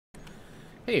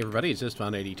Hey everybody, it's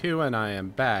just182 and I am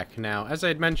back. Now, as I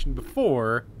had mentioned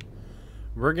before,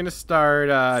 we're going to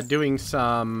start doing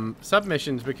some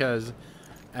submissions because,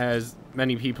 as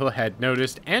many people had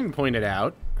noticed and pointed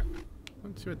out,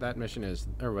 let's see what that mission is,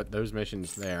 or what those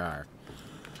missions there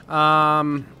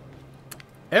are.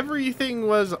 Everything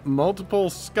was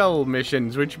multiple skull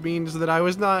missions, which means that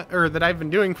that I've been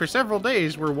doing for several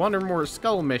days were one or more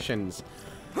skull missions.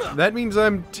 That means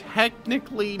I'm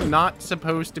technically not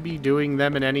supposed to be doing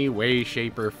them in any way,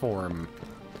 shape, or form.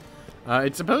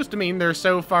 It's supposed to mean they're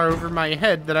so far over my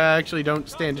head that I actually don't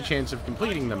stand a chance of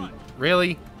completing them.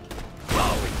 Really?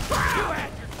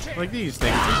 Like these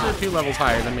things. These are 2 levels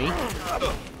higher than me.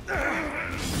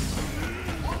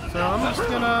 So I'm just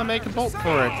gonna make a bolt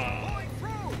for it.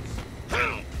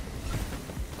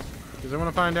 Because I want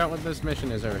to find out what this mission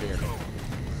is over here.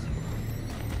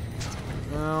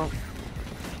 Well...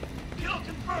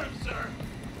 Confirmed, sir.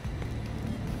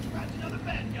 That's another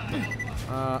bad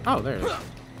guy. Oh, there it is.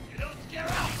 You don't scare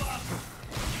Alpha.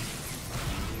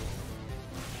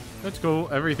 That's cool.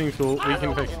 Everything's cool. We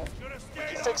can fix it. We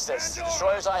can fix this. The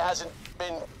destroyer's eye hasn't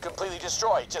been completely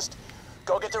destroyed. Just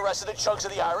go get the rest of the chunks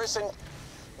of the iris and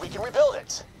we can rebuild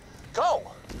it.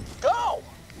 Go! Go!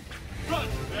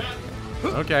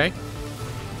 Okay.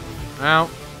 Ow.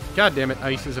 God damn it,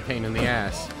 ice is a pain in the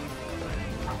ass.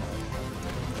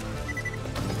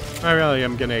 I really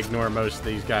am gonna ignore most of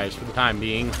these guys for the time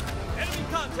being. Enemy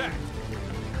contact.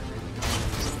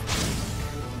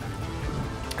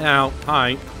 Ow.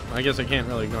 Hi. I guess I can't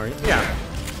really ignore you. Yeah.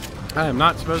 I am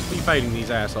not supposed to be fighting these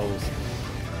assholes.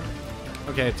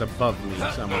 Okay, it's above me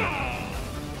somewhere.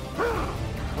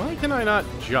 Why can I not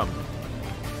jump?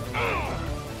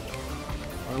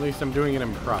 Or at least I'm doing it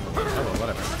improperly. Oh, well,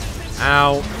 whatever.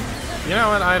 Ow. You know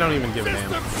what? I don't even give a damn.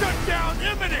 System shutdown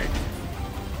imminent.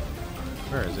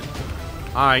 Where is it?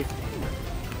 Hi.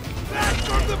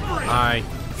 Hi.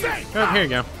 Oh, here you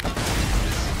go.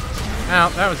 Ow,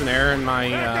 that was an error in my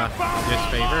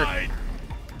disfavor.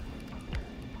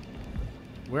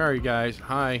 Where are you guys?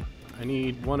 Hi. I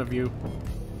need one of you.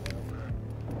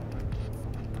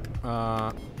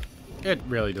 It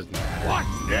really doesn't matter.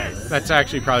 What's this? That's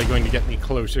actually probably going to get me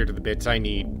closer to the bits I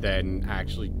need than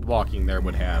actually walking there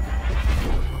would have.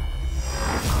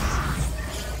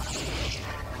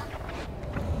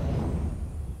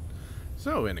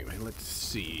 So anyway, let's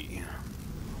see.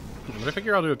 But I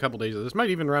figure I'll do a couple days of this. Might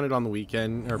even run it on the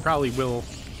weekend, or probably will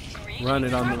run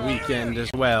it on the weekend as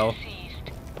well.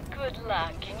 Good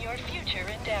luck in your future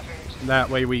endeavors. That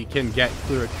way we can get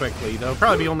through it quickly. There'll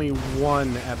probably be only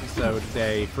one episode a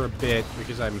day for a bit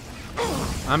because I'm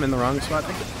in the wrong spot.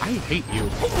 I hate you.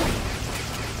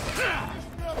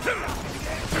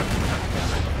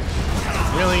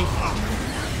 Really?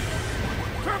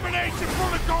 Termination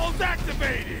protocol's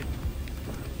activated.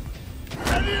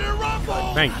 Ready to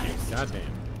rumble. Thank you. Goddamn.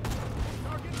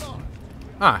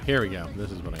 Ah, here we go.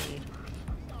 This is what I need.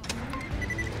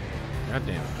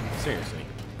 Goddamn. Seriously.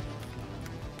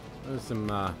 This is some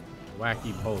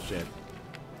wacky bullshit.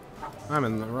 I'm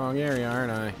in the wrong area,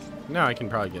 aren't I? No, I can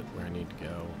probably get where I need to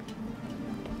go.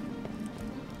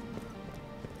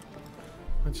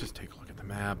 Let's just take a look at the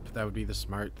map. That would be the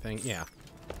smart thing. Yeah.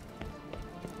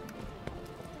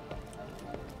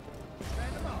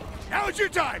 Now's your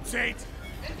time, Saint.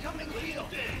 Incoming wheel.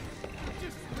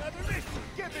 Just another mission.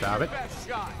 Give Stop it. best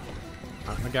shot.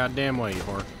 Out in the goddamn way, you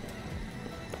whore.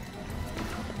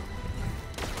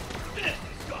 This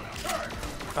is gonna hurt.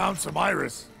 Found some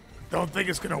iris. Don't think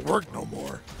it's gonna work no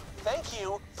more. Thank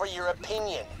you for your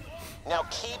opinion. Now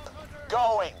keep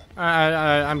going.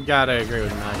 I'm gotta agree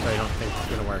with Max. I don't think it's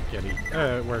gonna work yet.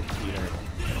 Work either.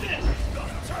 This is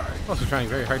gonna hurt. Also trying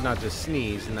very hard not to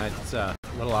sneeze, and that's a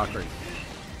little awkward.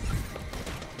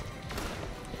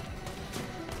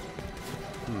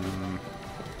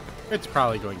 It's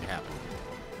probably going to happen.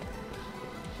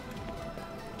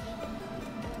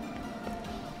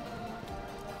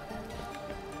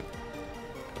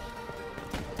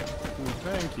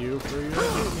 Thank you for your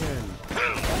opinion.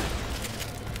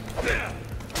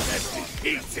 That's in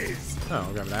pieces. Oh,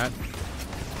 I'll grab that.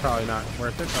 Probably not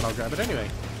worth it, but I'll grab it anyway.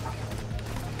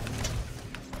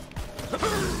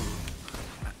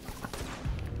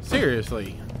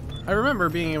 Seriously, I remember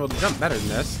being able to jump better than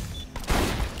this.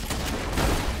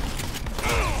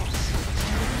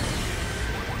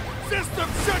 System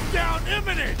shutdown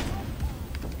imminent.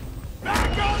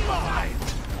 Back online.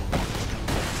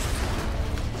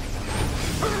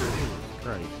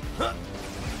 Right.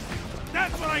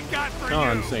 That's what I got for Come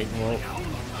on, you. Saint Wolf.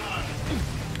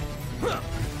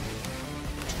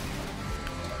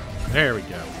 There we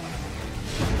go.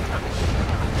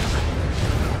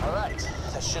 All right.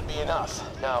 That should be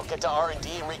enough. Now get to R&D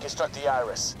and reconstruct the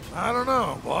iris. I don't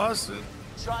know, boss.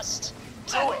 Just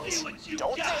do it.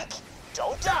 Don't think.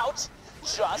 Don't doubt.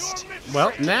 Just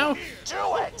Well, now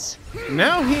do it.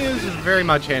 Now he is very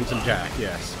much Handsome Jack,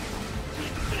 yes.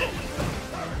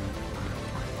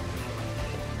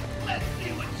 Let's see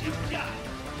what you've got.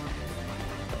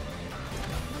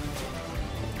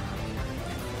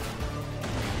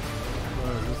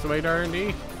 Is this the way to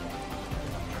R&D?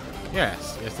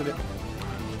 Yes, yes it is.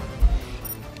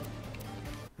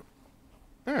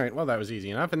 Alright, well that was easy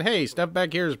enough. And hey, stuff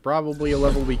back here is probably a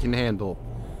level we can handle.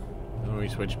 Let me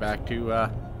switch back to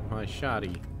my shoddy.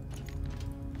 Is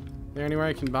there anywhere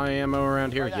I can buy ammo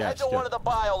around here? Right, Yes. head to one of the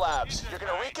biolabs. You're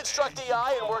gonna reconstruct the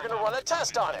eye, and we're gonna run a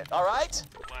test on it. All right?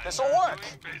 This'll work.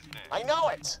 I know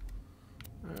it.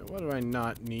 Alright, what do I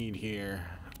not need here?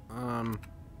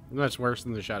 That's worse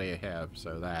than the shoddy I have,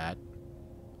 so that.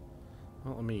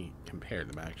 Well, let me compare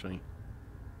them actually.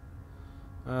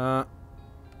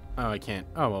 Oh, I can't.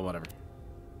 Oh, well, whatever.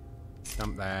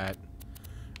 Dump that.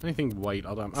 Anything white,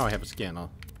 I'll dump. Oh, I have a skin. I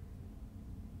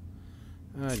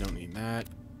don't need that.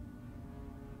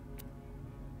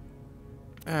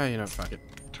 You know, fuck it.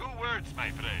 2 words, my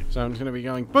friend. So I'm just gonna be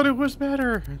going, but it was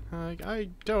better! I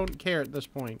don't care at this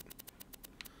point.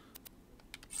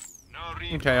 No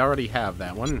reason. Okay, I already have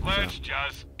that one. Let's So.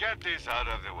 just get this out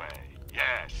of the way.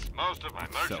 Yes, most of my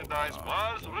merchandise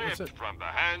was what's ripped it? from the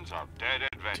hands of dead To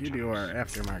adventurers. do our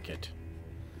aftermarket.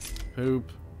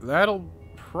 Poop. That'll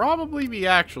probably be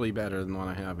actually better than what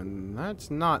I have, and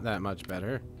that's not that much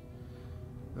better.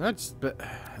 That's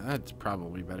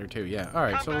probably better too, yeah.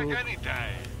 Alright, Come so back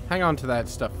anytime. hang on to that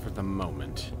stuff for the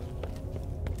moment.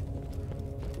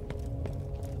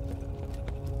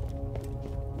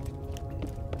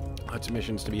 Lots of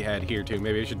missions to be had here too.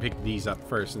 Maybe I should pick these up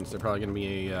first since they're probably going to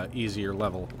be a easier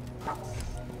level.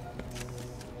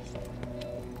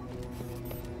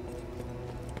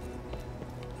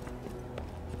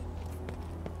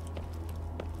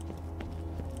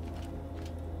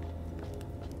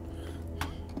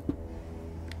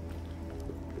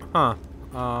 Huh.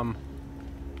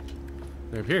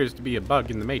 There appears to be a bug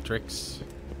in the matrix.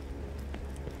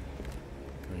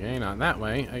 Okay, not that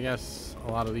way. I guess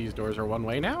a lot of these doors are one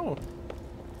way now.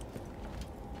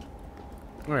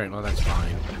 Alright, well that's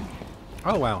fine.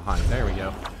 Oh wow, hi, there we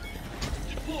go.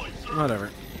 Whatever.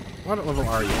 What level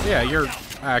are you? Yeah, you're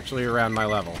actually around my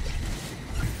level.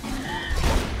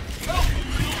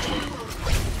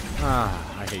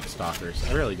 Ah, I hate stalkers.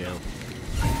 I really do.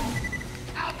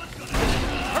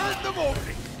 Heard the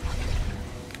morning.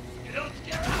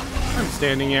 I'm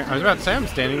standing here. I was about to say I'm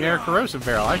standing near a corrosive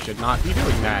barrel. I should not be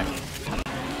doing that.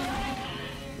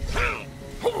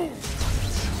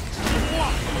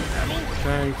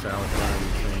 Thanks,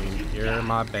 Alpha. You're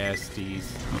my besties.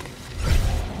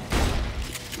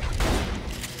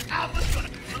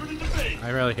 I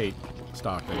really hate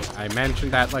stalkers. I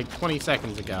mentioned that like 20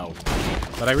 seconds ago.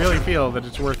 But I really feel that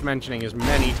it's worth mentioning as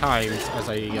many times as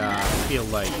I feel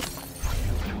like.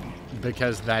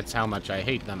 Because that's how much I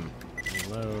hate them.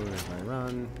 Reload as I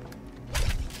run.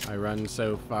 I run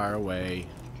so far away.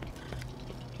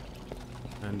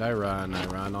 And I run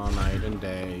all night and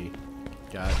day.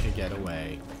 Got to get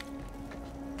away.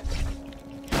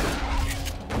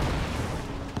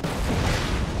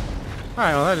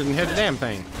 Alright, well that didn't hit a damn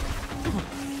thing.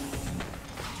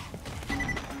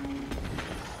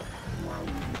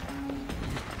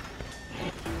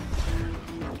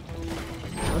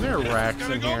 Are there racks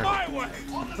in here? I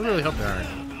really hope there aren't.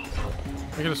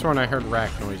 I could have sworn I heard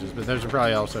rack noises, but those are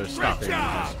probably also stalker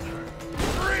noises.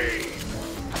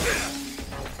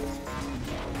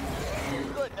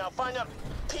 Good. Now find a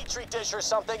petri dish or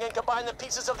something and combine the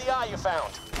pieces of the eye you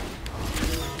found.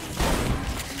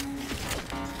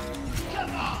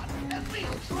 Come on, at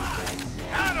least try.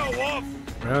 Shadow Wolf.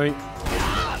 Really?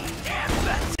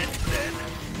 That's it then.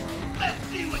 Let's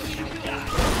see what you got.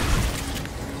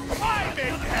 I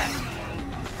made that.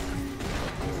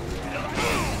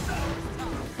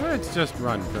 Let's just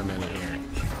run for a minute here.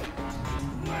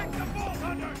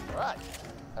 Right.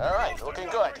 All right, looking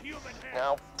good.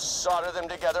 Now solder them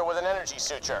together with an energy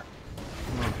suture.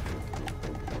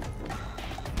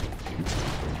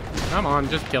 Come on,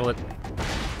 just kill it.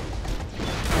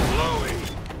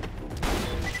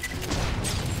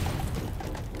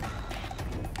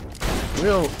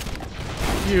 Will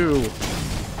you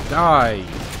die?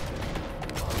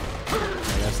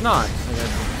 I guess not. I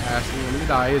guess asking him to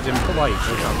die is impolite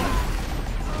or something.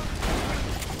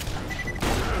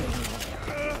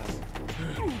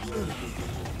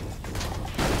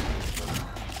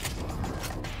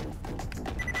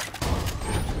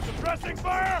 Suppressing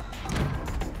fire.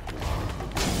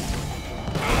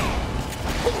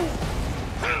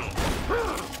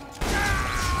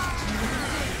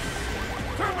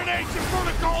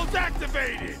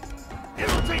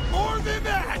 than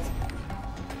that!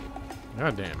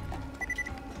 God damn.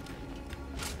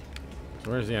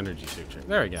 So where's the energy suture?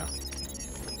 There we go.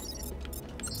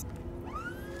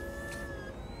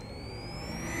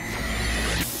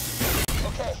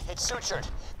 Okay, it's sutured.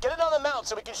 Get it on the mount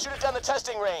so we can shoot it down the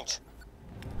testing range.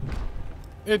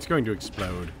 It's going to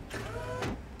explode.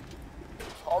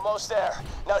 Almost there.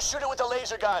 Now shoot it with the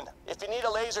laser gun. If you need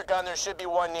a laser gun, there should be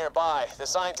one nearby. The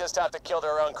scientists have to kill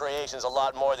their own creations a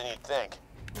lot more than you'd think.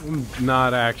 I'm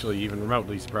not actually even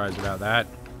remotely surprised about that.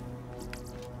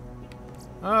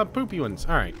 Poopy ones.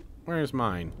 Alright, where's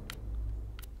mine?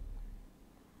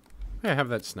 I have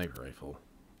that sniper rifle.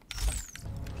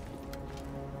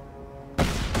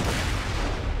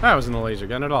 That wasn't a laser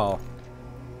gun at all.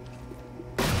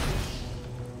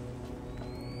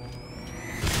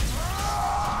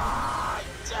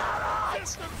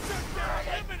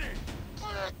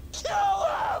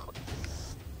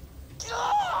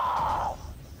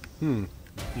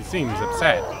 He seems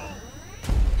upset.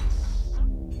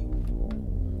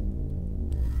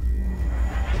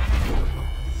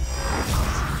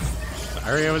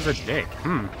 Sorry I was a dick.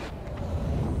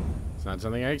 It's not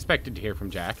something I expected to hear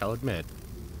from Jack, I'll admit.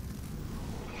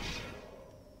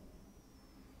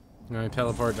 Can I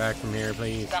teleport back from here,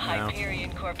 please? The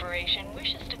Hyperion Corporation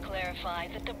wishes to clarify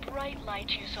that the bright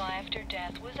light you saw after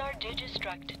death was our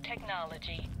Digistruct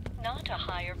technology, not a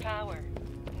higher power.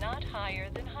 Not higher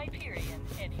than Hyperion,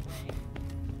 anyway.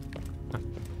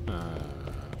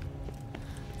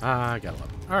 I got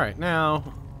love. Alright,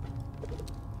 now...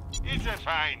 It's a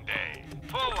fine day,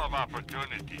 full of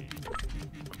opportunity.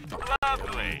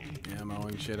 Lovely. Ammo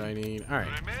and shit I need. Alright.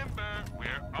 Remember,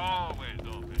 we're always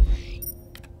open.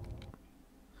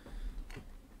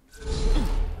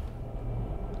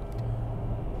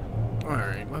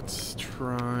 Alright, let's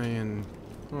try and...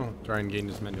 well, try and gain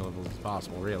as many levels as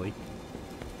possible, really.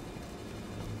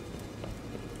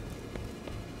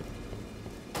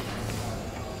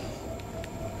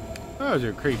 Those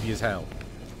are creepy as hell.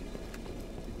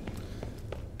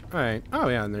 Alright. Oh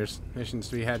yeah, and there's missions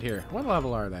to be had here. What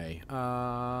level are they?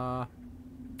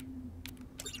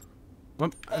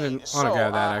 Whoop, I didn't want to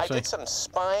go that, actually. I did some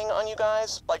spying on you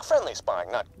guys. Like friendly spying,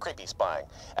 not creepy spying.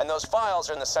 And those files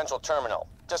are in the central terminal.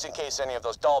 Just in case any of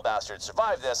those doll bastards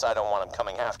survive this, I don't want them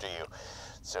coming after you.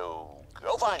 So,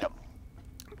 go find them.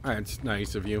 That's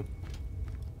nice of you.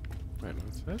 Wait,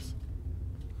 what's this?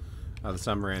 Oh,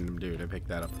 some random dude. I picked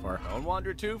that up for. Don't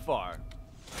wander too far.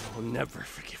 I'll never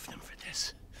forgive them for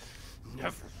this.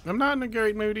 Never. I'm not in a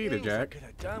great mood either, Jack. Could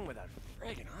have done with that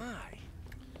friggin' eye.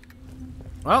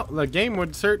 Well, the game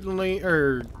would certainly,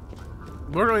 or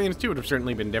Borderlands 2 would have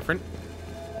certainly been different.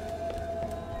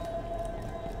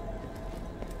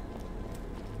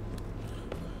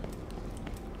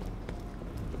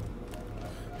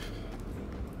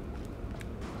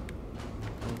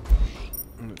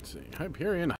 Let's see.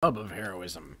 Hyperion Hub of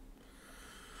Heroism.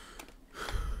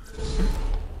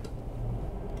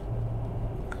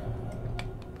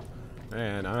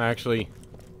 And I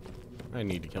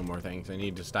need to kill more things. I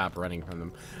need to stop running from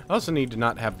them. I also need to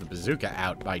not have the bazooka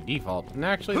out by default. And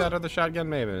actually, that other shotgun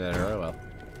may have been better. Oh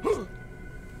well.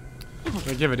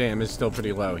 But give a damn, it's still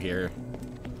pretty low here.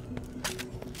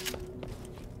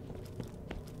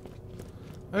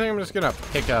 I think I'm just gonna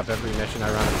pick up every mission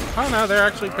I run. Oh no, they're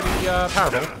actually pretty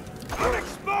powerful. I'm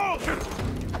exposed!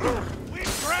 We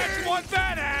scratched one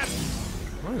bad ass!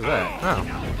 What is that? Oh.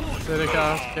 Acidic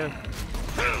off kit.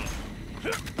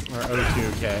 Or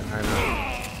O2 kit, I don't know.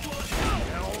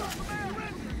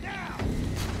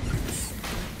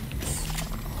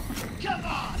 Come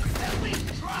on, at least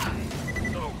try.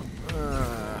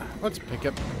 Let's pick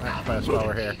up that quest while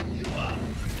we're here.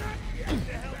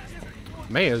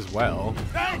 May as well.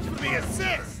 Thanks for the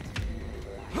assist!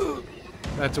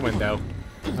 That's a window.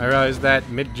 I realized that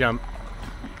mid-jump.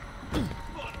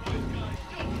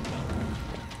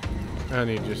 I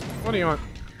need just... what do you want?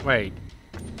 Wait.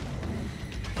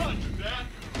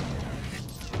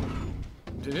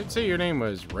 Did it say your name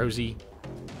was Rosie?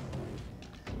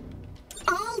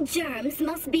 All germs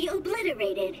must be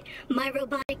obliterated. My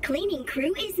robotic cleaning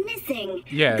crew is missing.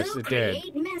 Yes, Go it did.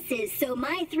 create messes so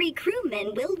my 3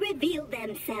 crewmen will reveal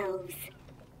themselves.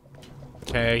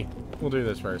 Okay, we'll do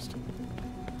this first.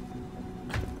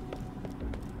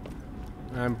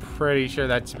 I'm pretty sure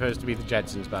that's supposed to be the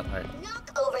Jetsons butler.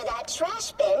 Knock over that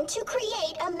trash bin to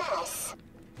create a mess.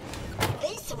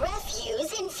 This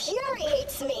refuse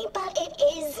infuriates me, but it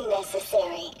is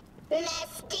necessary.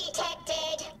 Mess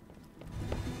detected.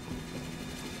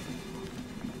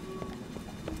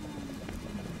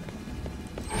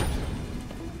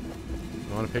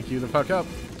 I want to pick you the fuck up.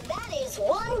 That is is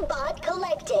one bot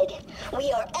collected.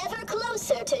 We are ever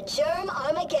closer to Germ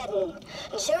Armageddon.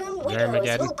 Germ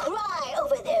widows will cry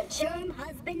over their germ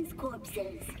husbands'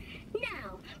 corpses.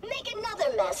 Now, make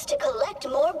another mess to collect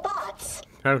more bots.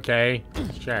 Okay,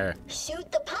 sure.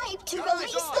 Shoot the pipe to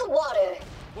release the water.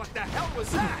 What the hell was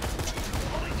that?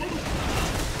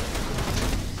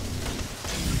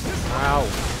 Ow.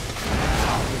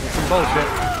 This is some bullshit.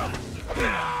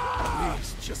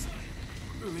 Please, just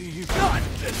leave. Not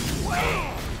this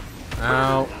way.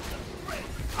 Ow.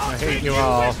 I hate you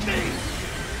all.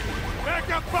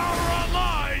 Backup power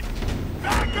online.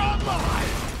 Back online.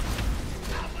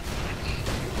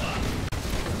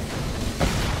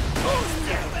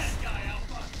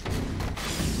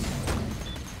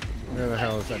 Where the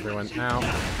hell is everyone? Ow.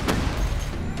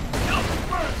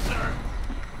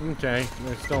 Okay,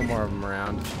 there's still more of them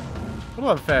around. We'll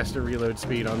have faster reload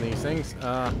speed on these things.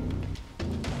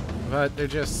 But they're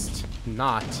just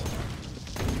not.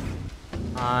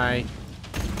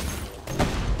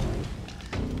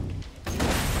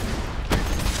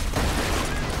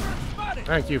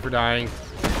 Thank you for dying.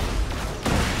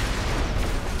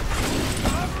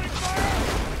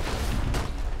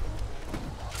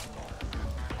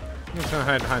 I'm just gonna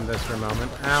hide behind this for a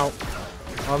moment. Ow.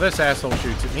 Well, this asshole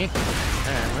shoots at me.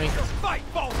 Apparently. Fight,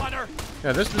 Ball Hunter.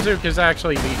 Yeah, this bazooka is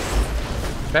actually the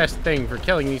best thing for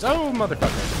killing these. Oh,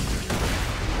 motherfucker.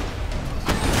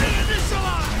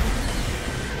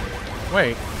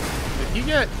 Wait. Did he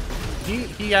get...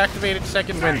 He activated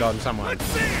second wind on someone.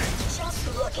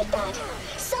 Just look at that.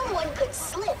 Someone could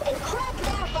slip and crack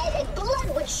their head and blood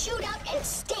would shoot out and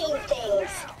stain things.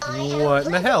 What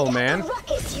in the hell, man? The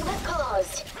ruckus you have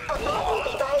caused. A bot will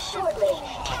be by shortly.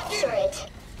 Capture it.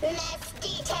 Mess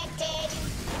detected.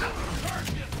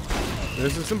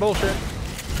 This is some bullshit.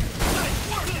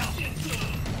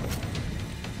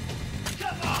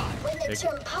 When the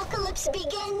germpocalypse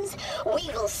begins, we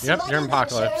will smother the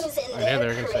germpocalypse. germs in I knew their they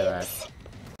were gonna say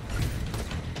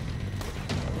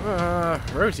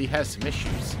that. Rosie has some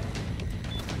issues.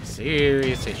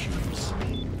 Serious issues.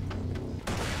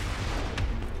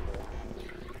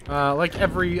 Like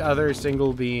every other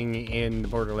single being in the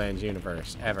Borderlands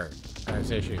universe, ever,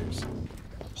 has issues.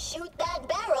 Shoot that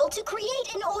barrel to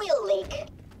create an oil leak.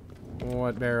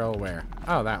 What barrel where?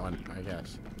 Oh, that one, I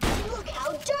guess. Look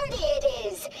how dirty it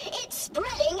is. It's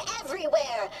spreading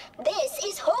everywhere. This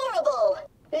is horrible.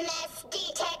 Mess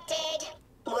detected.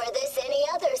 Were this any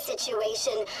other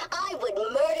situation, I would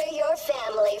murder your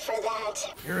family for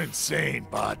that. You're insane,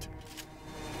 bot.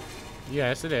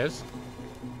 Yes, it is.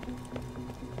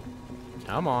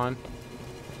 Come on.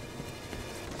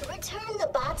 Return the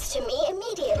bots to me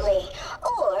immediately,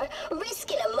 or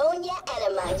risk an ammonia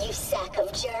enema, you sack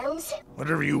of germs.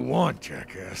 Whatever you want,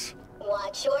 jackass.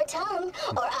 Watch your tongue,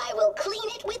 or I will clean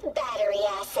it with battery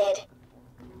acid.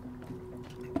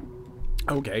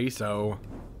 Okay, so...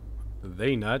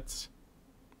 They nuts.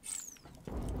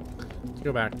 Let's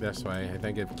go back this way. I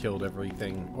think I've killed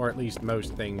everything, or at least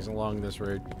most things along this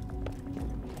route.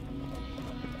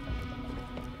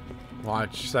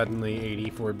 Watch suddenly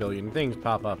 84 billion things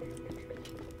pop up.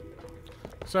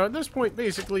 So at this point,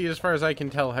 basically, as far as I can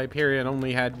tell, Hyperion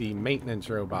only had the maintenance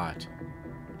robot.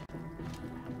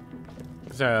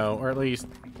 So, or at least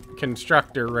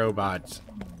constructor robots.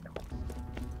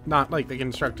 Not like the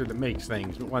constructor that makes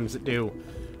things, but ones that do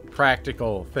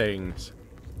practical things.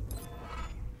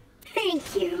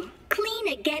 Thank you.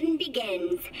 Clean-again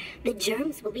begins. The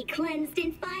germs will be cleansed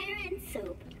in fire and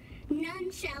soap.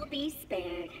 None shall be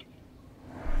spared.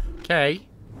 Okay.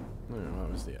 Oh,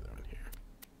 what was the other one here?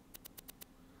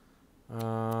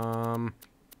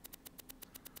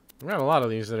 I've got a lot of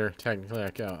these that are technically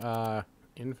echo.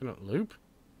 Infinite loop?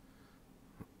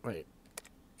 Wait.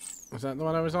 Was that the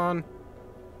one I was on?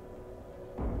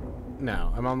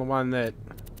 No, I'm on the one that...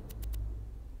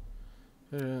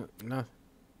 no.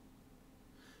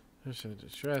 There's a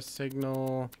distress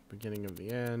signal. Beginning of the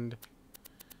end.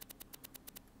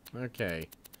 Okay.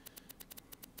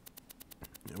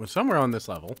 It was somewhere on this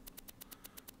level.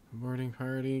 Boarding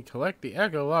party. Collect the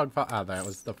echo log file. Ah, that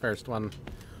was the first one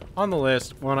on the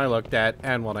list. One I looked at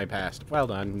and one I passed. Well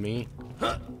done, me.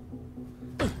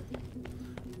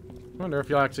 Wonder if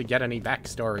you'll actually get any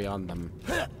backstory on them.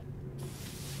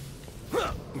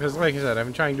 Because, like I said,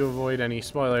 I'm trying to avoid any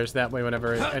spoilers. That way,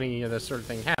 whenever any of this sort of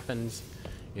thing happens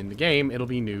in the game, it'll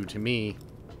be new to me.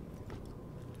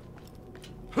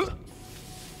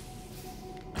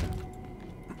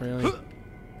 Really?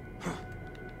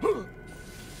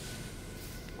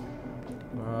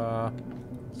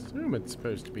 Assume it's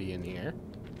supposed to be in here.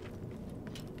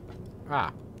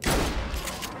 Ah.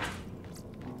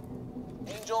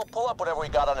 Angel, pull up whatever we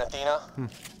got on Athena.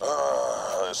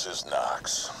 This is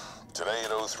Knox. Today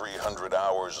at 0300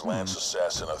 hours, Lance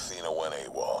assassin Athena went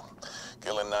AWOL,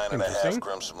 killing 9.5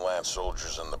 Crimson Lance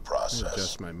soldiers in the process.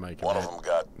 Adjust my mic a One bit. of them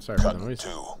got Sorry for cut the in noise.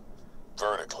 2,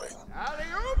 vertically.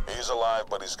 He's alive,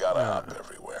 but he's got to hop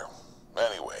everywhere.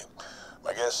 Anyway,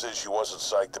 my guess is she wasn't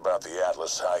psyched about the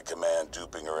Atlas High Command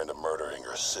duping her into murdering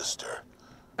her sister.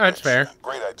 That's fair.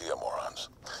 Great idea, morons.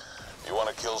 You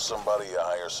want to kill somebody, you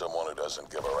hire someone who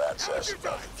doesn't give a rat's ass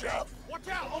about the job.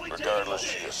 Regardless,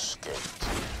 she escaped.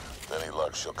 With any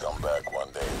luck, she'll come back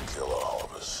one day and kill all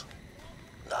of us.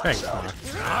 Knox Thanks, out.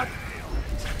 Knox.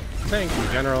 Thank you,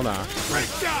 General Knox.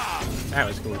 That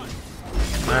was cool.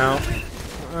 Well,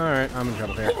 alright, I'm in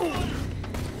trouble here.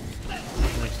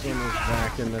 My skin is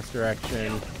back in this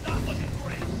direction. I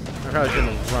probably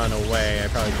shouldn't have run away. I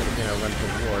probably should have, run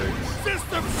towards.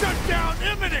 System shutdown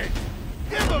imminent!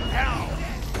 Give him hell!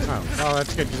 Oh, well,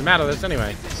 that's good, because I'm out of this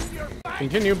anyway.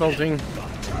 Continue bolting.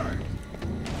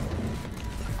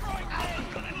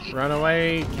 Run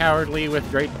away, cowardly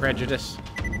with great prejudice.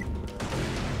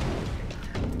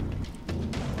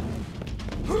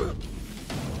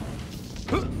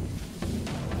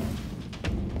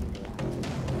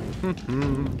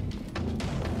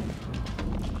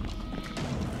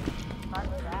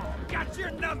 Got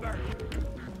your number!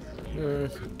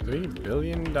 $3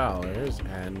 billion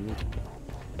and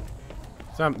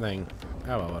something.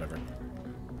 Oh well, whatever.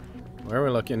 Where are we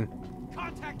looking?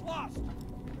 Contact lost!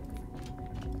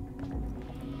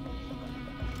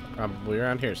 Probably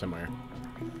around here somewhere.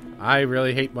 I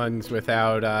really hate ones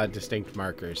without distinct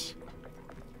markers.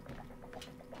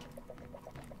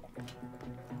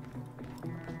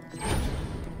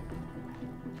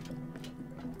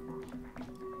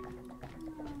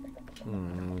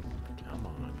 Come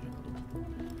on, you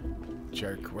little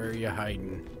jerk. Where are you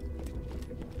hiding?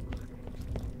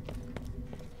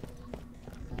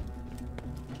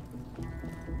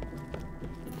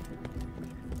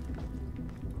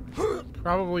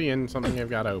 Probably in something I've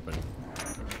got open.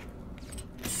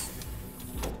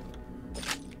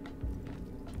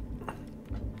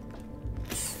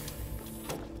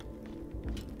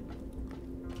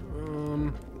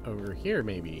 Over here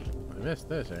maybe. I missed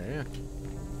this area.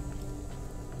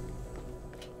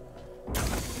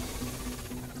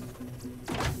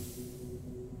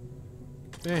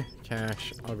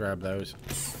 Cash. I'll grab those.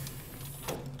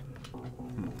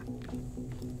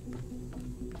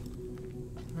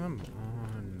 Come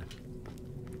on.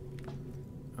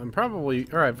 I've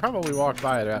probably walked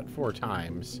by it about 4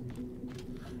 times.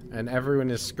 And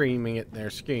everyone is screaming at their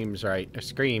screams, right?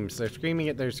 Screams. They're screaming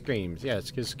at their screams.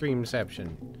 Yes, because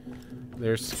screamception.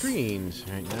 There's screens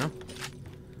right now.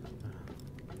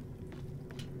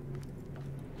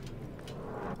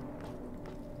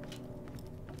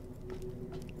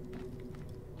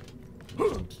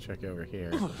 Let's check over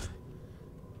here.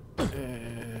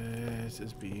 This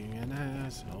is being an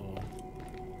asshole.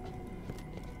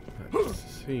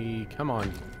 Let's see. Come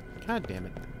on. God damn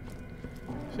it.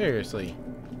 Seriously.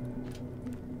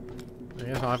 I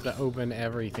guess I'll have to open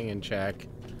everything and check.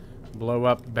 Blow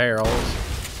up barrels.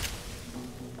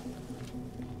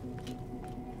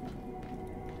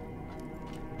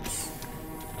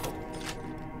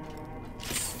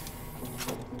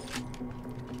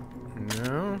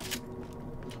 No?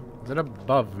 Is it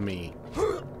above me?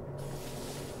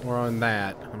 Or on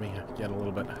that? Let me get a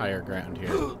little bit higher ground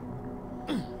here.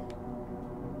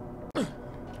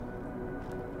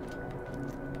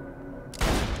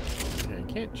 Okay, I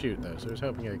can't shoot though, so I was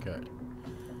hoping I could.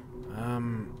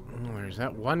 There's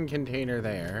that one container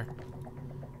there.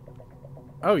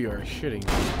 Oh, you are shooting.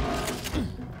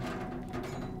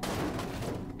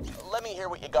 Let me hear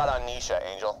what you got on Nisha,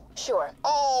 Angel. Sure.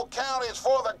 All counties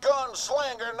for the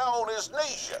gunslinger known as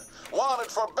Nisha. Wanted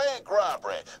for bank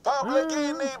robbery, public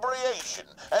inebriation,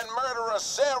 and murder of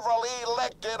several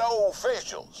elected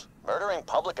officials. Murdering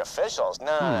public officials?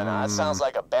 No, that sounds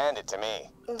like a bandit to me.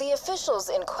 The officials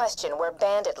in question were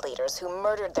bandit leaders who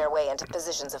murdered their way into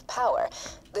positions of power.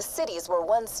 The cities were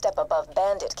one step above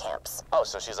bandit camps. Oh,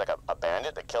 so she's like a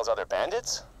bandit that kills other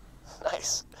bandits?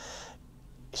 Nice.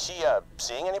 Is she,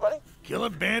 seeing anybody?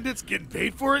 Killing bandits, getting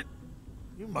paid for it?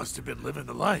 You must have been living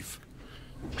the life.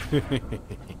 I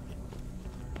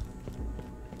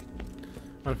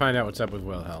want to find out what's up with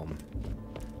Wilhelm.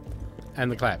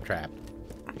 And the claptrap.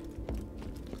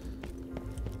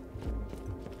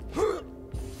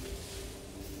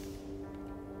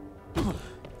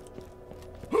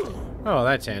 Oh,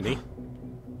 that's handy.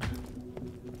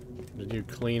 Did you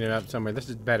clean it up somewhere? This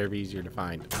is better be easier to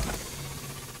find.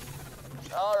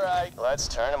 All right, let's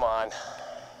turn him on.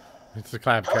 It's the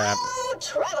claptrap. Hello,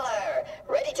 traveler!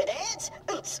 Ready to dance?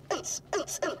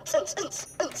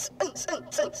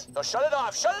 So shut it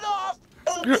off! Shut it off!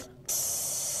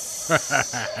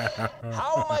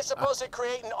 How am I supposed to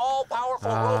create an all-powerful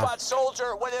robot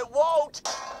soldier when it won't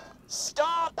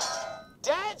stop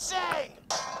dancing?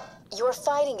 You're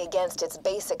fighting against its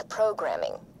basic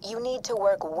programming. You need to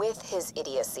work with his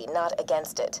idiocy, not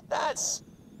against it. That's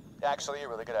actually a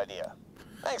really good idea.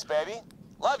 Thanks, baby.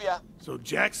 Love ya. So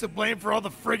Jack's to blame for all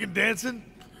the friggin'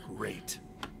 dancing? Great.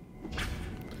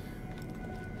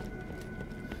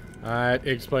 That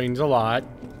explains a lot.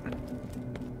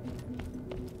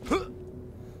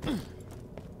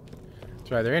 It's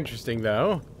rather interesting,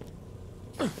 though.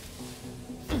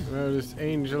 Notice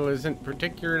Angel isn't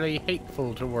particularly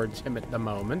hateful towards him at the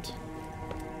moment.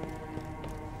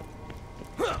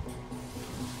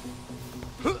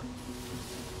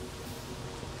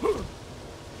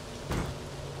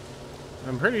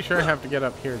 I'm pretty sure I have to get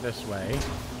up here this way.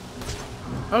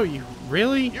 Oh, you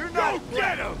really? You're no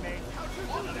get him!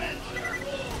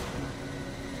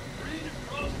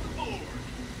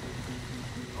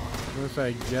 Unless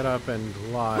I get up and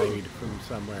glide from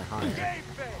somewhere higher.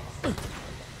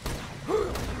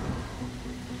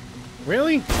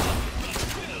 Really?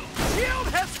 Shield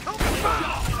has come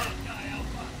back!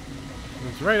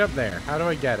 It's right up there. How do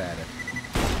I get at it?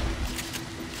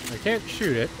 I can't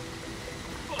shoot it.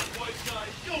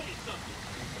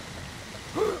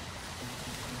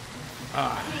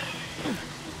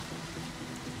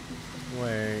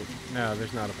 Wait. No,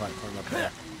 there's not a platform up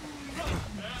there.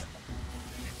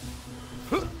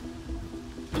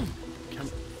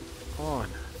 Come on.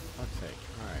 Fuck's sake.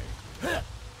 Alright.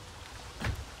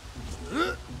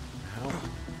 Help.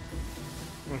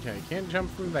 Okay, can't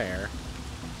jump from there.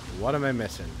 What am I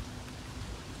missing?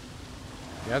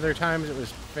 The other times it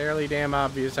was fairly damn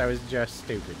obvious I was just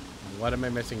stupid. What am I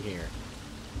missing here?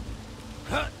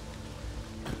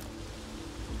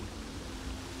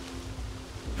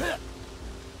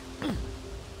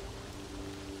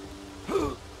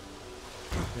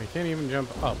 I can't even jump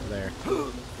up there.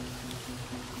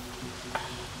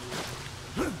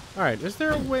 Alright, is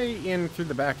there a way in through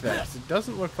the back of that? 'Cause it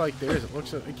doesn't look like there is. It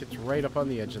looks like it's right up on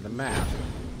the edge of the map.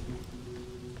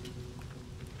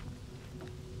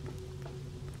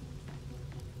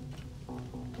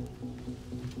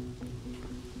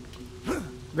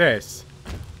 This.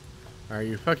 Are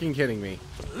you fucking kidding me?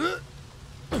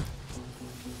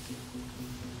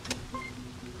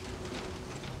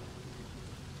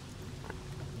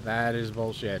 That is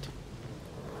bullshit.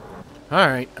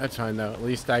 Alright, that's fine though. At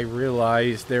least I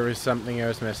realized there was something I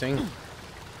was missing. Ooh,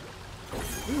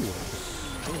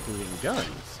 I can get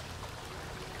guns.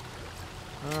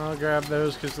 I'll grab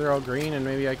those because they're all green and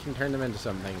maybe I can turn them into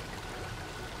something.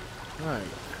 Alright.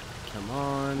 Come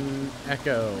on,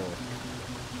 Echo.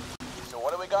 So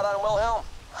what do we got on Wilhelm?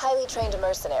 Highly trained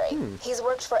mercenary. He's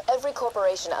worked for every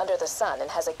corporation under the sun and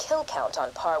has a kill count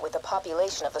on par with the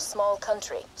population of a small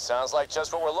country. Sounds like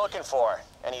just what we're looking for.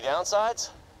 Any downsides?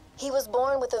 He was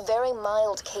born with a very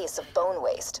mild case of bone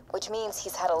waste, which means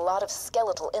he's had a lot of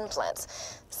skeletal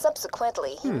implants.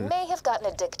 Subsequently, he may have gotten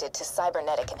addicted to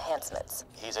cybernetic enhancements.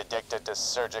 He's addicted to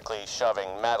surgically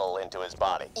shoving metal into his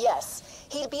body. Yes,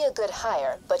 he'd be a good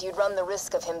hire, but you'd run the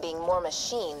risk of him being more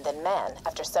machine than man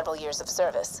after several years of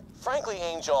service. Frankly,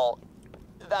 Angel,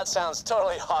 that sounds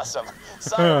totally awesome.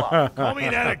 Sign him up. Call me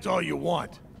an addict all you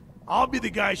want. I'll be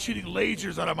the guy shooting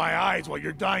lasers out of my eyes while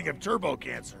you're dying of turbo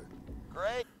cancer.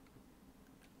 Great.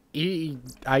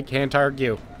 I can't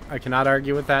argue. I cannot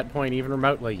argue with that point even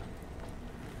remotely.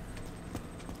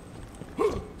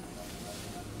 And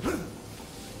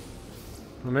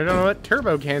I don't know what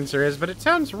turbo cancer is, but it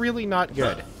sounds really not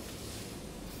good.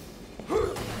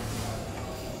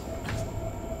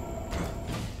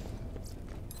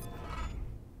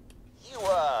 You,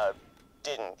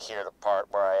 didn't hear the part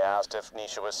where I asked if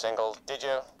Nisha was single, did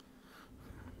you?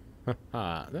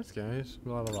 This guy's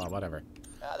blah blah blah, whatever.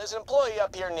 There's an employee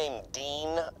up here named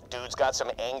Dean. Dude's got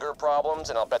some anger problems,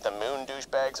 and I'll bet the moon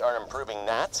douchebags aren't improving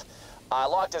that. I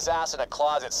locked his ass in a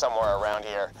closet somewhere around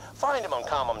here. Find him and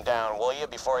calm him down, will you,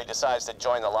 before he decides to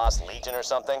join the Lost Legion or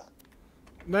something?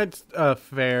 That's a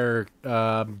fair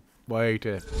way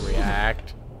to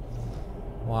react.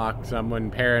 Lock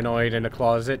someone paranoid in a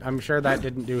closet. I'm sure that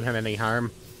didn't do him any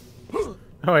harm. Oh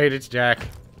wait, it's Jack.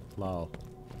 Lol.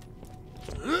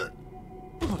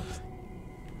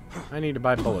 I need to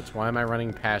buy bullets. Why am I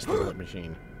running past the bullet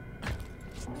machine?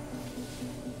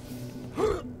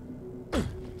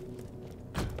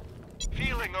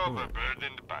 Feeling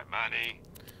overburdened by money.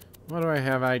 What do I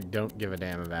have I don't give a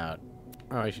damn about?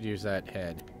 Oh, I should use that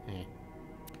head. Yeah,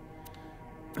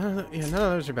 none of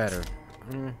those are better.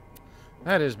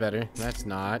 That is better. That's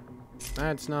not.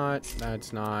 That's not.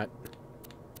 That's not.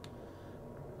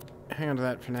 hang on to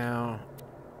that for now.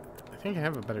 I think I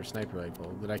have a better sniper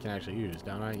rifle that I can actually use,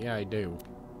 don't I? Yeah, I do.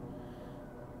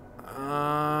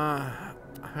 Hang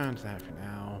on to that for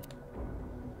now.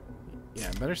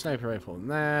 Yeah, better sniper rifle than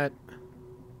that.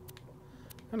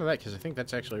 Hang on to that, because I think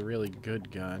that's actually a really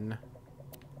good gun.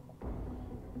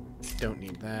 Don't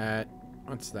need that.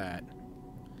 What's that?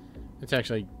 It's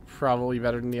actually probably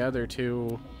better than the other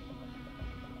two.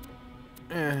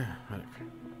 Whatever.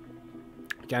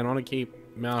 Again, I want to keep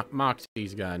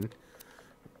Moxie's gun.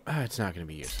 It's not going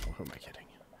to be useful. Who am I kidding?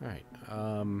 Alright,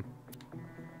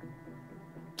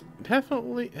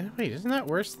 definitely... Wait, isn't that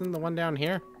worse than the one down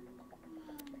here?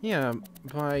 Yeah,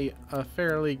 by a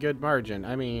fairly good margin.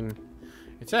 I mean,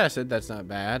 it's acid, that's not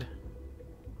bad.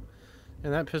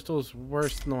 And that pistol is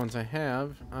worse than the ones I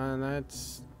have, and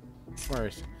that's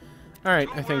worse. Alright,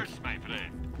 I think...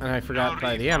 And I forgot to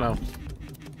buy the ammo.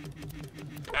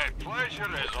 A pleasure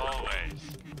as always.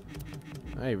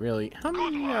 I really... How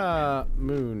many,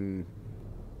 moon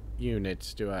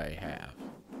units do I have?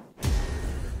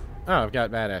 Oh, I've got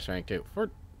badass rank too.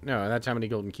 No, that's how many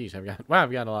golden keys I've got. Wow,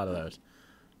 I've got a lot of those.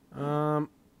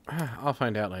 I'll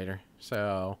find out later.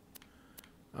 So,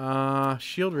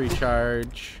 shield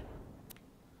recharge,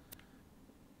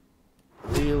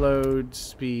 reload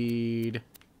speed,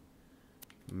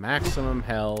 maximum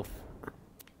health,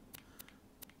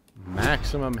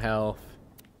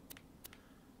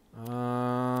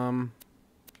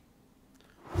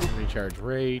 recharge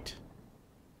rate.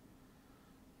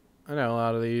 I know a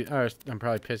lot of these. I'm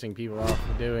probably pissing people off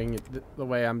for doing it the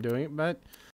way I'm doing it, but